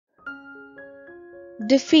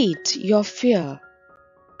Defeat your fear.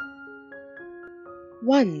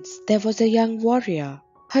 Once there was a young warrior.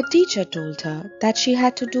 Her teacher told her that she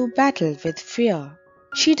had to do battle with fear.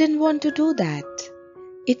 She didn't want to do that.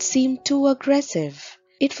 It seemed too aggressive.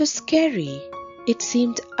 It was scary. It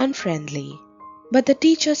seemed unfriendly. But the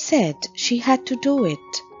teacher said she had to do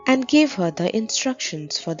it and gave her the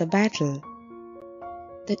instructions for the battle.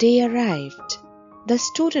 The day arrived. The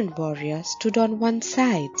student warrior stood on one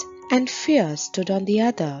side and fear stood on the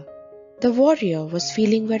other. The warrior was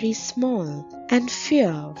feeling very small and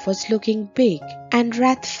fear was looking big and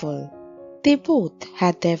wrathful. They both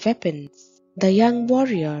had their weapons. The young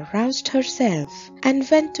warrior roused herself and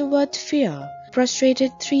went toward fear,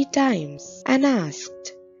 prostrated 3 times, and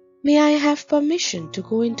asked, "May I have permission to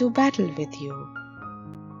go into battle with you?"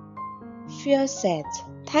 Fear said,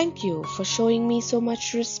 "Thank you for showing me so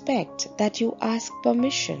much respect that you ask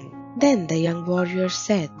permission." Then the young warrior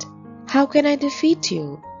said, "How can I defeat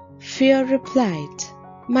you?" Fear replied,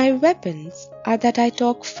 "My weapons are that I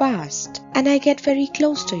talk fast and I get very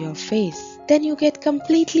close to your face. Then you get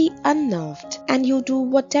completely unnerved and you do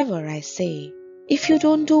whatever I say. If you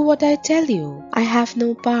don't do what I tell you, I have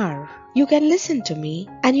no power. You can listen to me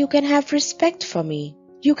and you can have respect for me.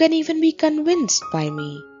 You can even be convinced by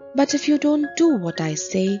me. But if you don't do what I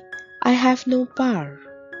say, I have no power."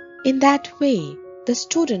 In that way, the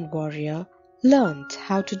student warrior learned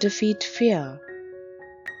how to defeat fear.